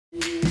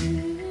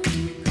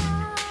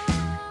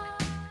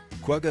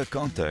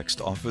KwagaContext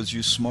offers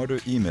you smarter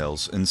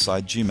emails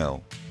inside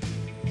Gmail.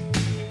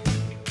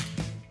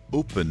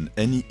 Open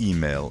any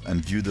email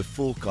and view the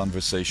full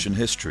conversation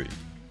history,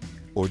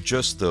 or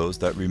just those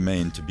that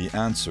remain to be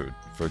answered,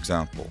 for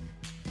example.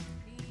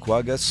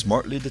 Kwaga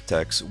smartly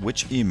detects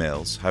which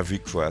emails have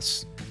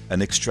requests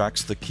and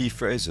extracts the key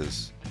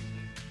phrases.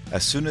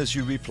 As soon as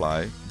you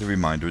reply, the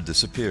reminder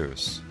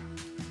disappears.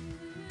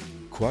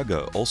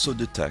 Kwaga also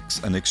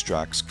detects and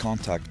extracts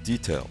contact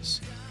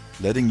details,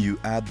 letting you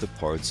add the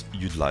parts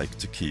you'd like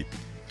to keep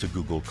to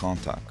Google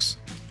Contacts.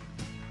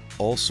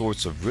 All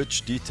sorts of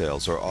rich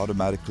details are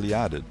automatically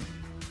added,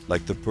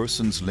 like the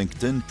person's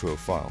LinkedIn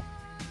profile,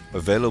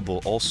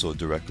 available also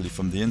directly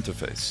from the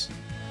interface.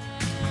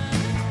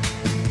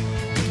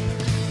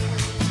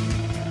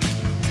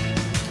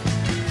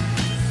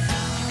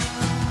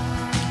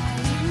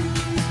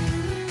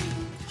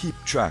 Keep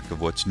track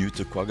of what's new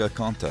to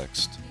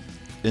KwagaContext.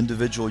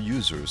 Individual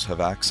users have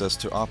access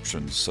to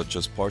options such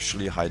as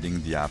partially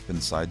hiding the app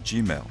inside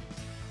Gmail.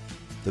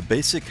 The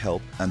basic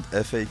help and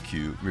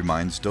FAQ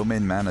reminds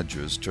domain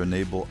managers to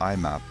enable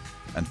IMAP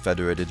and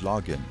federated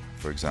login,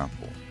 for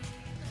example.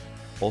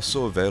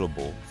 Also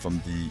available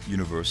from the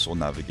Universal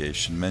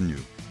Navigation menu.